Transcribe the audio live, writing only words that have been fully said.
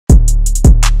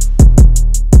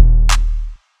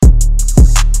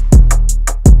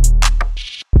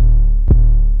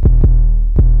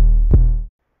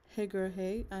Hey girl,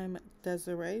 hey, I'm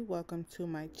Desiree. Welcome to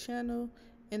my channel.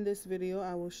 In this video,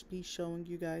 I will be showing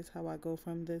you guys how I go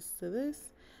from this to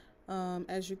this.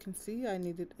 As you can see, I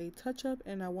needed a touch-up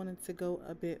and I wanted to go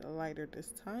a bit lighter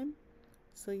this time.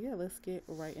 So yeah, let's get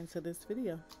right into this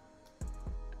video.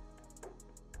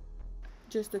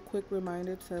 Just a quick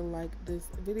reminder to like this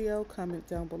video, comment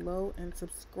down below, and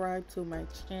subscribe to my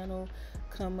channel.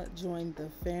 Come join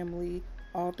the family.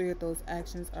 All three of those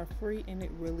actions are free and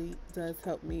it really does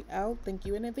help me out. Thank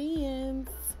you in advance.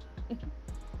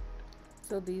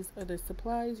 So these are the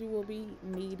supplies you will be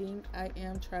needing. I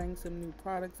am trying some new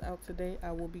products out today.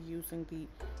 I will be using the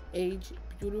Age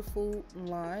Beautiful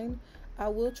line. I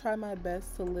will try my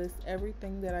best to list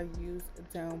everything that I use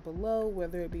down below,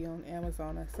 whether it be on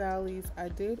Amazon or Sally's. I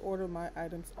did order my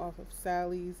items off of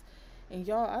Sally's, and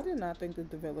y'all, I did not think the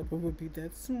developer would be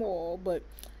that small, but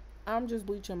I'm just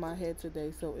bleaching my head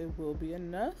today, so it will be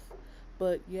enough.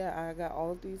 But yeah, I got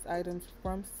all of these items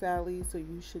from Sally's, so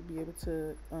you should be able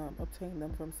to obtain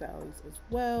them from Sally's as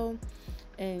well.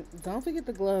 And don't forget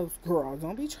the gloves, girl.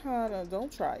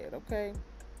 Don't try it, okay?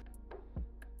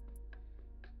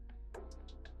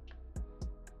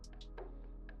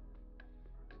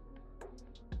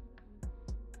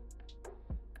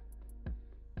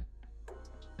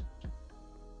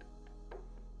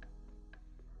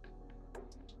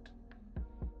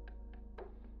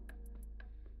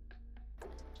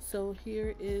 So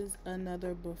here is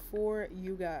another before.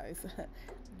 You guys,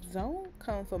 don't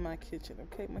come for my kitchen,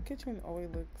 okay? My kitchen always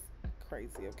looks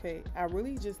crazy, okay? I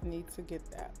really just need to get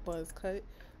that buzz cut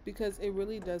because it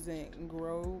really doesn't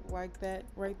grow like that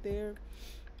right there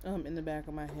in the back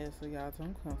of my head. So y'all,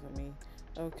 don't come for me,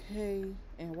 okay?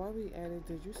 And while we at it,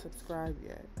 did you subscribe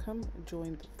yet? Come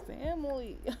join the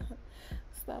family.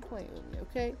 Stop playing with me,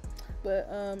 okay? But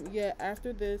yeah,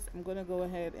 after this, I'm gonna go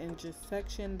ahead and just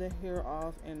section the hair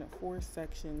off in 4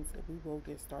 sections. We will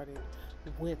get started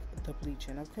with the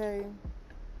bleaching, okay?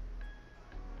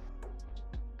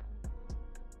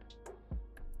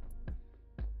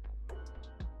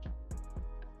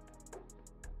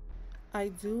 I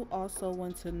do also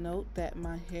want to note that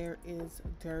my hair is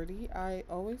dirty. I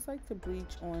always like to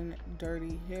bleach on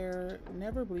dirty hair,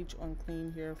 never bleach on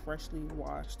clean hair, freshly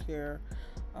washed hair.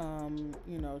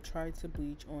 You know, try to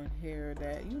bleach on hair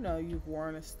that, you know, you've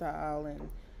worn a style and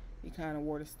you kind of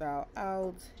wore the style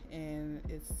out and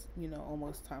it's, you know,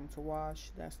 almost time to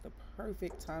wash. That's the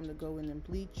perfect time to go in and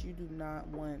bleach. You do not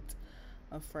want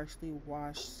a freshly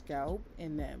washed scalp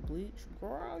in that bleach.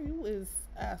 Girl, you is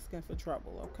asking for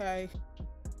trouble, okay?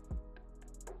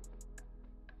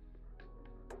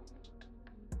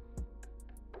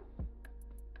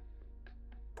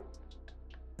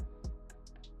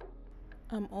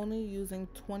 I'm only using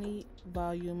 20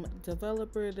 volume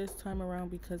developer this time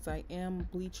around because I am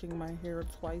bleaching my hair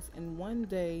twice in one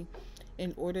day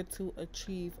in order to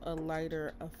achieve a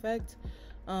lighter effect.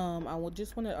 I would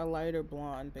just wanted a lighter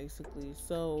blonde basically.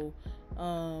 So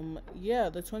yeah,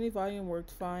 the 20 volume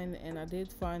worked fine, and I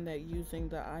did find that using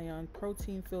the ion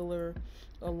protein filler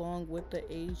along with the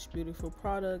Age Beautiful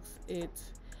products,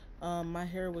 my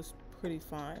hair was pretty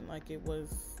fine. Like, it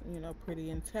was, you know, pretty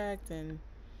intact, and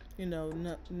you know,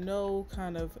 no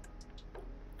kind of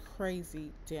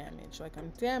crazy damage. Like,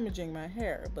 I'm damaging my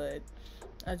hair, but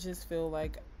I just feel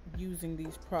like using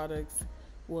these products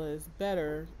was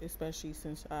better, especially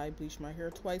since I bleached my hair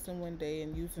twice in one day,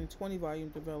 and using 20 volume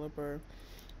developer,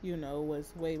 you know,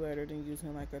 was way better than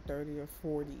using like a 30 or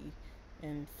 40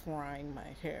 and frying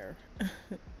my hair.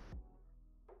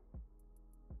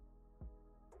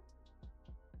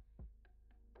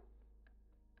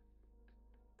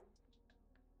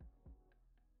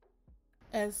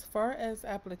 As far as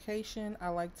application, I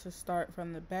like to start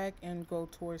from the back and go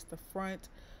towards the front.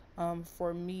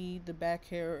 For me, the back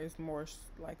hair is more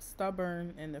like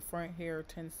stubborn, and the front hair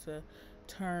tends to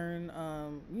turn,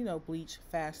 you know, bleach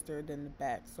faster than the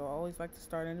back. So I always like to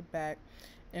start in the back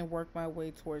and work my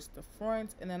way towards the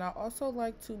front. And then I also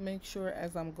like to make sure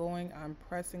as I'm going, I'm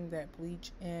pressing that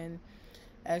bleach in.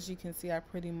 As you can see, I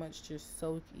pretty much just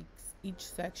soak each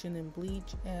section in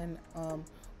bleach, and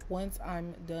once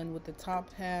I'm done with the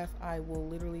top half, I will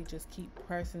literally just keep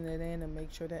pressing it in and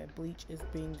make sure that bleach is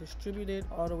being distributed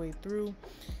all the way through.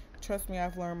 Trust me,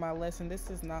 I've learned my lesson. This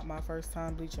is not my first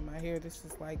time bleaching my hair. This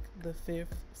is like the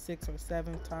 5th, 6th, or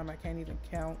 7th time. I can't even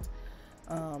count.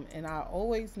 And I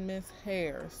always miss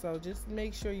hair, so just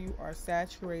make sure you are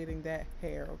saturating that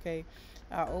hair, okay?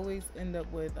 I always end up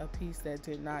with a piece that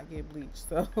did not get bleached,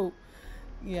 so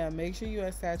yeah, make sure you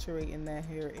are saturating that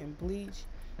hair in bleach.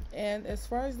 And as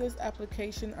far as this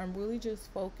application, I'm really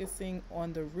just focusing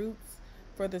on the roots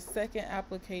For the second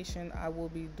application, I will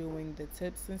be doing the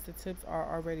tips since the tips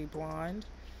are already blonde.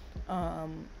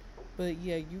 Um, but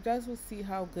yeah, you guys will see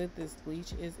how good this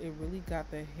bleach is. It really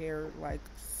got the hair like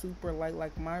super light.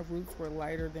 Like my roots were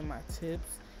lighter than my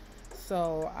tips.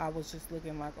 So I was just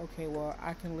looking like, okay, well,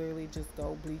 I can literally just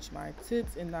go bleach my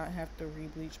tips and not have to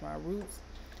re-bleach my roots.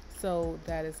 So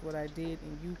that is what I did,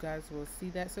 and you guys will see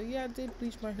that. So yeah, I did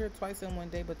bleach my hair twice in one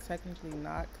day, but technically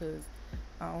not because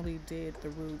I only did the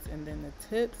roots and then the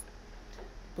tips.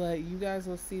 But you guys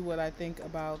will see what I think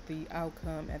about the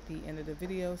outcome at the end of the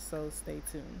video, so stay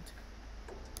tuned.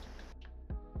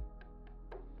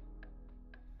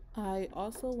 I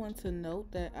also want to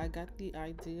note that I got the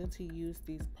idea to use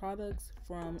these products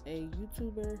from a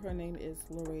YouTuber. Her name is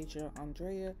Lareja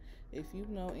Andrea. If you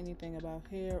know anything about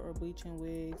hair or bleaching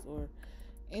wigs or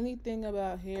anything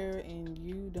about hair and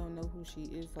you don't know who she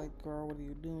is, like, girl, what are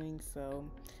you doing? So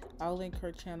I'll link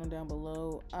her channel down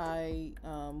below. I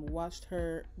watched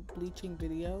her bleaching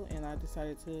video and I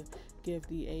decided to give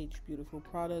the Age Beautiful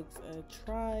products a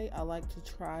try. I like to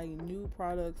try new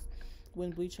products when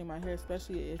bleaching my hair,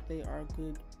 especially if they are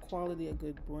good quality, a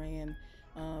good brand.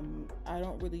 I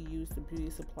don't really use the beauty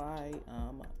supply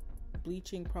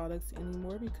bleaching products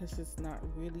anymore because it's not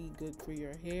really good for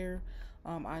your hair.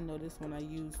 I notice when I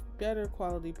use better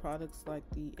quality products like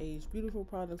the Age Beautiful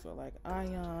products or like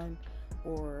Ion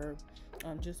or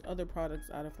just other products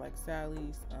out of like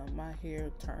Sally's, my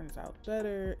hair turns out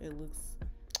better.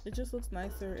 It just looks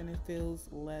nicer and it feels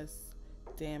less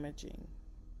damaging.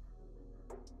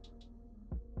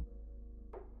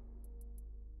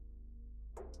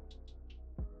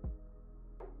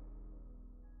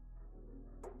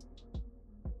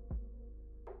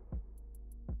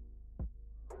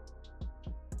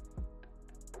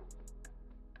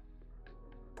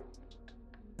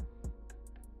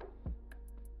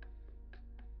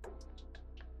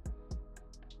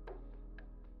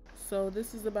 So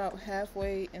this is about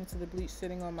halfway into the bleach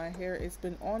sitting on my hair. It's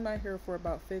been on my hair for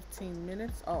about 15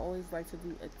 minutes. I always like to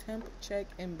do a temp check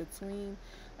in between.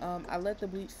 I let the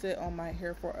bleach sit on my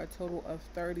hair for a total of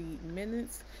 30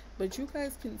 minutes. But you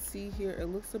guys can see here, it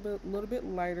looks little bit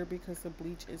lighter because the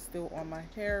bleach is still on my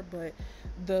hair. But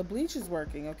the bleach is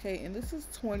working, okay? And this is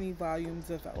 20 volume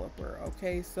developer,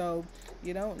 okay? So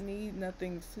you don't need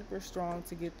nothing super strong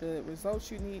to get the results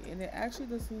you need. And it actually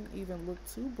doesn't even look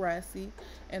too brassy.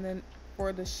 And then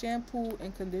for the shampoo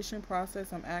and condition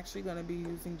process, I'm actually going to be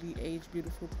using the Age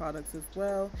Beautiful products as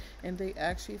well, and they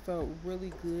actually felt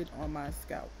really good on my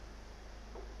scalp.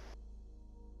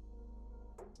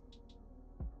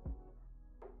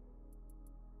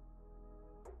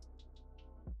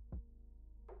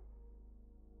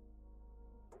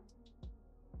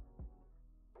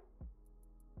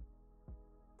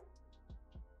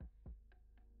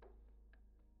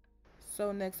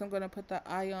 So next I'm going to put the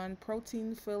Ion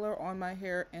protein filler on my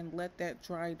hair and let that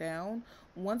dry down.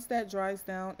 Once that dries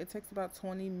down, it takes about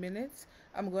 20 minutes.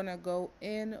 I'm going to go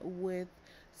in with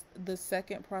the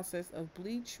second process of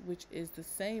bleach, which is the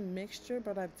same mixture,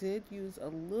 but I did use a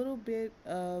little bit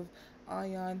of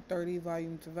Ion 30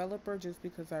 volume developer just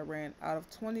because I ran out of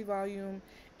 20 volume,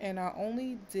 and I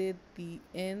only did the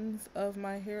ends of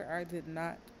my hair. I did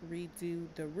not redo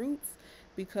the roots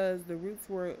because the roots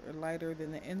were lighter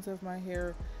than the ends of my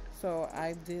hair. So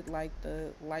I did like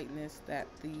the lightness that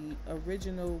the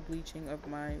original bleaching of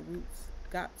my roots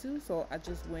got to. So I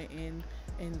just went in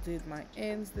and did my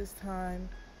ends this time.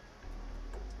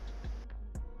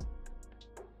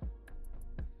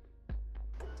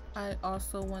 I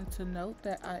also want to note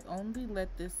that I only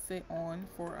let this sit on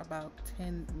for about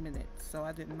 10 minutes. So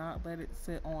I did not let it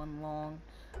sit on long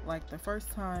like the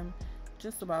first time.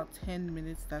 Just about 10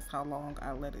 minutes, that's how long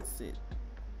I let it sit.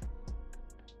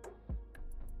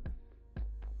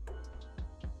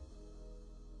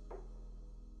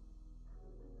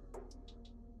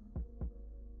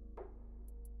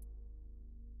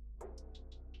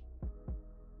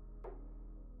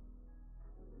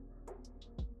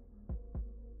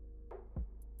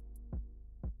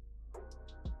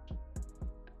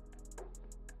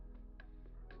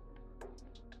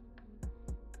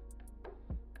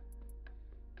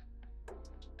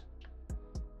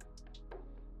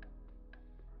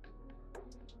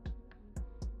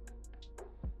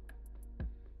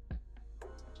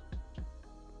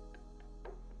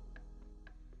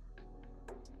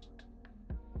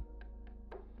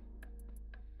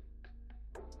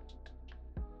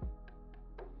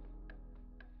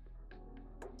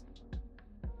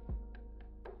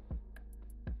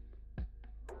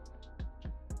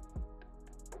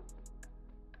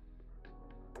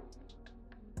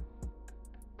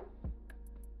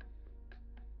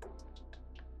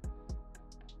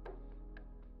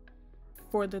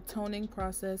 For the toning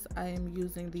process, I am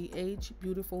using the Age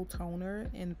Beautiful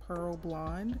toner in Pearl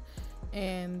Blonde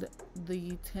and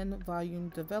the 10 volume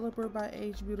developer by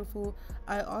Age Beautiful.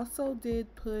 I also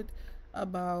did put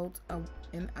about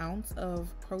an ounce of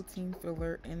protein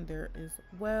filler in there as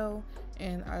well,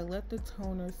 and I let the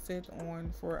toner sit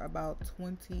on for about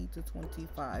 20 to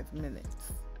 25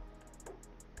 minutes.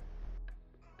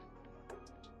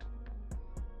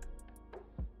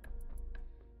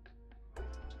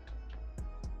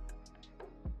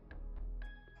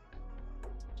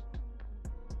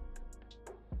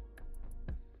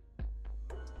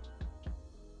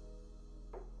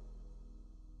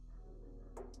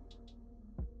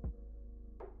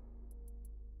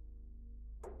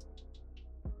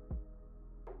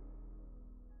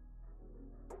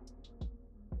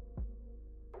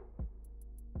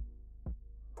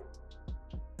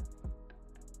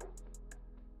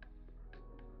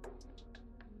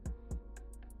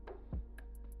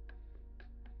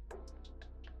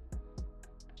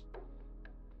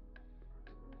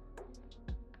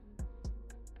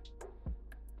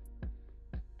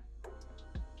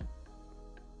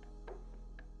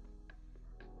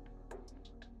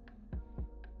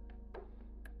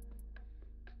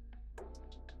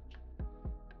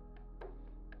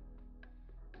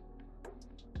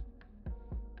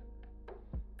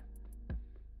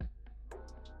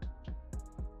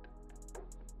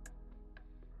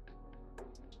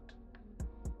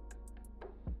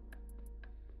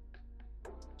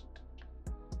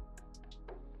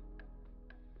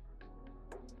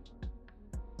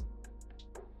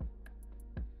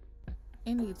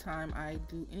 Anytime I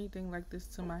do anything like this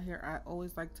to my hair, I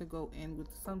always like to go in with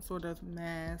some sort of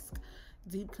mask,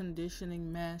 deep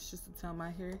conditioning mask, just to tell my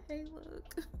hair, hey,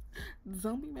 look,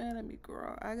 don't be mad at me,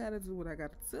 girl. I gotta do what I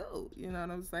gotta do. You know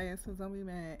what I'm saying? So don't be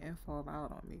mad and fall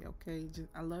out on me, okay? Just,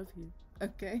 I love you,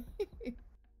 okay?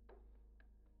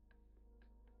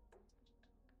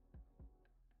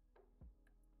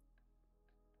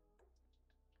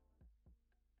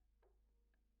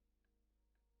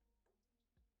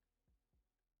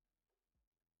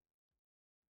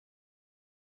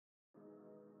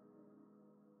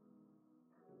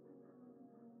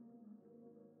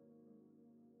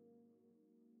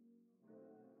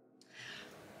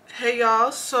 Hey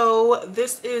y'all, so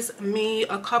this is me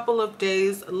a couple of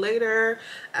days later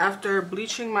after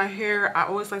bleaching my hair. I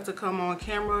always like to come on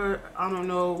camera, I don't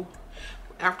know,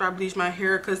 after I bleach my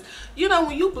hair, because you know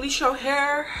when you bleach your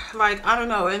hair, like I don't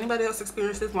know anybody else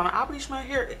experiences, when I bleach my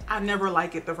hair I never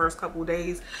like it the first couple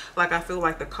days. Like I feel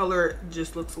like the color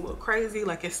just looks a little crazy,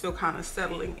 like it's still kind of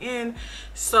settling in,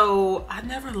 so I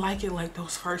never like it like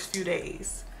those first few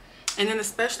days. And then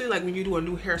especially like when you do a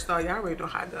new hairstyle, y'all already know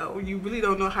how it go. You really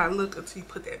don't know how it look until you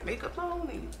put that makeup on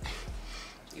and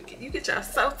you get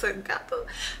yourself together.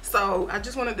 So I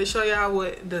just wanted to show y'all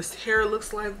what this hair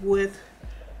looks like with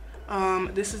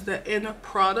this is the inner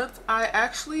product.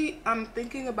 I'm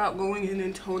thinking about going in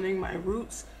and toning my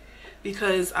roots,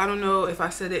 because I don't know if I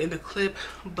said it in the clip,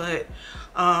 but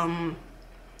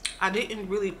I didn't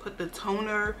really put the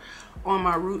toner on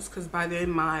my roots because by then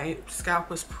my scalp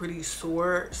was pretty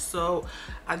sore, so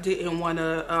I didn't want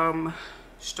to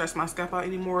stress my scalp out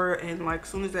anymore. And like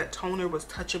soon as that toner was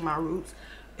touching my roots,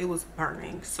 it was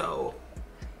burning, so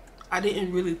I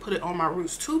didn't really put it on my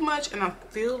roots too much. And I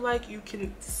feel like you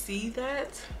can see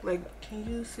that, like, can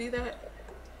you see that?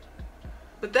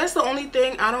 But that's the only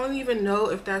thing. I don't even know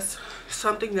if that's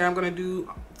something that I'm gonna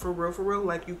do for real.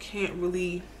 Like you can't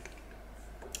really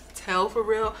tell for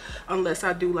real unless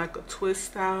I do like a twist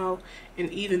style,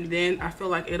 and even then I feel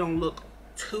like it don't look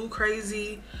too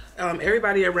crazy.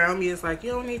 Everybody around me is like, you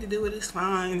don't need to do it, it's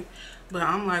fine, but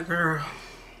I'm like, girl,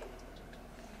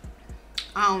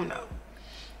 I don't know.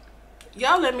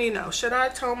 Y'all let me know, should I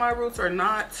tone my roots or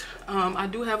not? I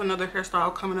do have another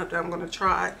hairstyle coming up that I'm going to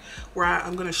try, where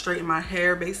I'm going to straighten my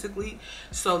hair basically,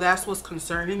 so that's what's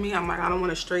concerning me. I'm like, I don't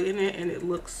want to straighten it and it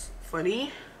looks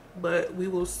funny, but we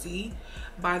will see.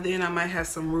 By then I might have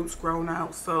some roots grown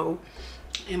out, so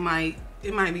it might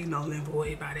be null and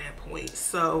void by that point.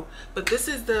 So but this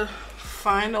is the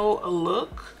final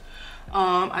look.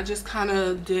 I just kind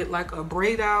of did like a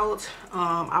braid out.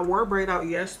 I wore a braid out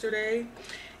yesterday,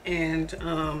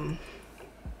 and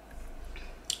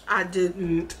I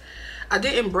didn't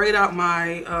braid out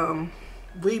my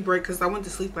re-braid because I went to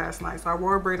sleep last night. So I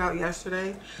wore a braid out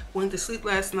yesterday, went to sleep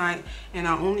last night, and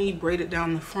I only braided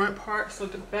down the front part, so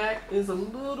the back is a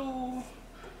little,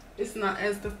 it's not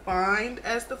as defined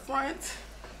as the front.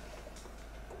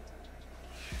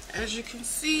 As you can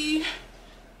see,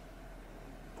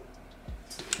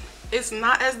 it's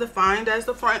not as defined as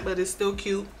the front, but it's still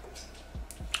cute.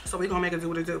 So we're gonna make it do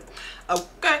what it do.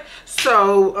 Okay,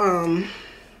 so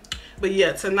but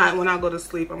yeah, tonight when I go to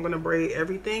sleep, I'm gonna braid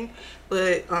everything,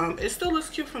 but it still looks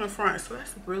cute from the front, so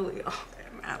that's really all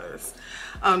that matters.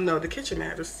 No, the kitchen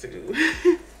matters too.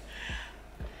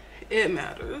 It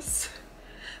matters.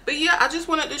 But yeah, I just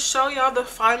wanted to show y'all the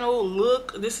final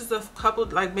look. This is a couple,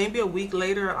 like maybe a week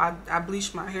later. I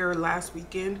bleached my hair last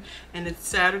weekend and it's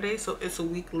Saturday, so it's a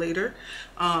week later.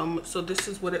 So this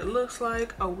is what it looks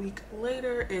like a week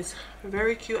later. It's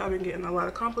very cute. I've been getting a lot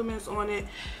of compliments on it.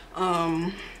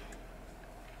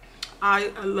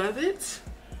 I love it.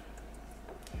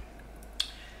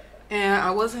 And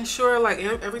I wasn't sure, like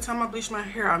every time I bleach my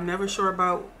hair, I'm never sure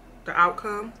about the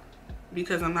outcome,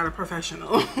 because I'm not a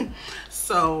professional.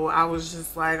 So I was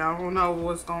just like, I don't know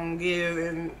what's gonna give.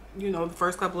 And you know, the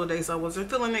first couple of days I wasn't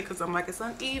feeling it, because I'm like, it's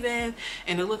uneven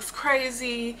and it looks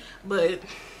crazy, but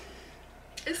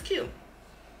it's cute.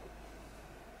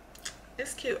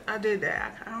 It's cute. I did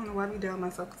that. I don't know why I be down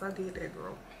myself, because I did that,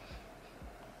 girl.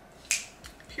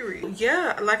 Period.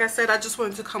 Yeah, like I said, I just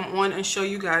wanted to come on and show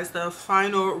you guys the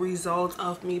final result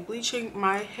of me bleaching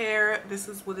my hair. This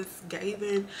is what it's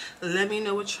given. Let me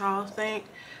know what y'all think.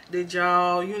 Did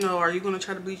y'all, you know, are you gonna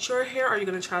try to bleach your hair? Are you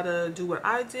gonna try to do what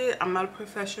I did? I'm not a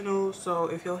professional, so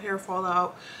if your hair fall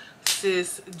out,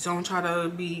 sis, don't try to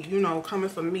be, you know, coming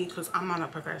for me, because I'm not a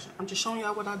professional. I'm just showing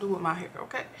y'all what I do with my hair,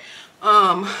 okay?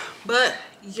 But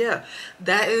yeah,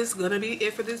 that is gonna be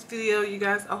it for this video, you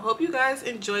guys. I hope you guys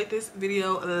enjoyed this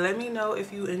video. Let me know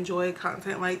if you enjoy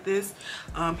content like this,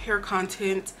 hair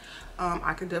content.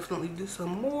 I can definitely do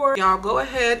some more. Y'all go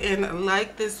ahead and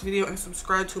like this video and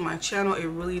subscribe to my channel. It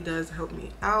really does help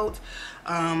me out.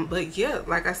 But yeah,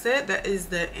 like I said, that is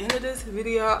the end of this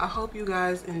video. I hope you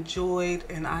guys enjoyed,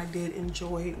 and I did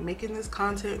enjoy making this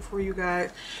content for you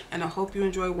guys, and I hope you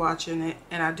enjoy watching it.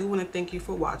 And I do want to thank you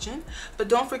for watching, but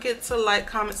don't forget to like,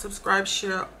 comment, subscribe,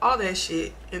 share, all that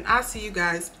shit, and I'll see you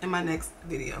guys in my next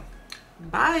video.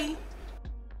 Bye.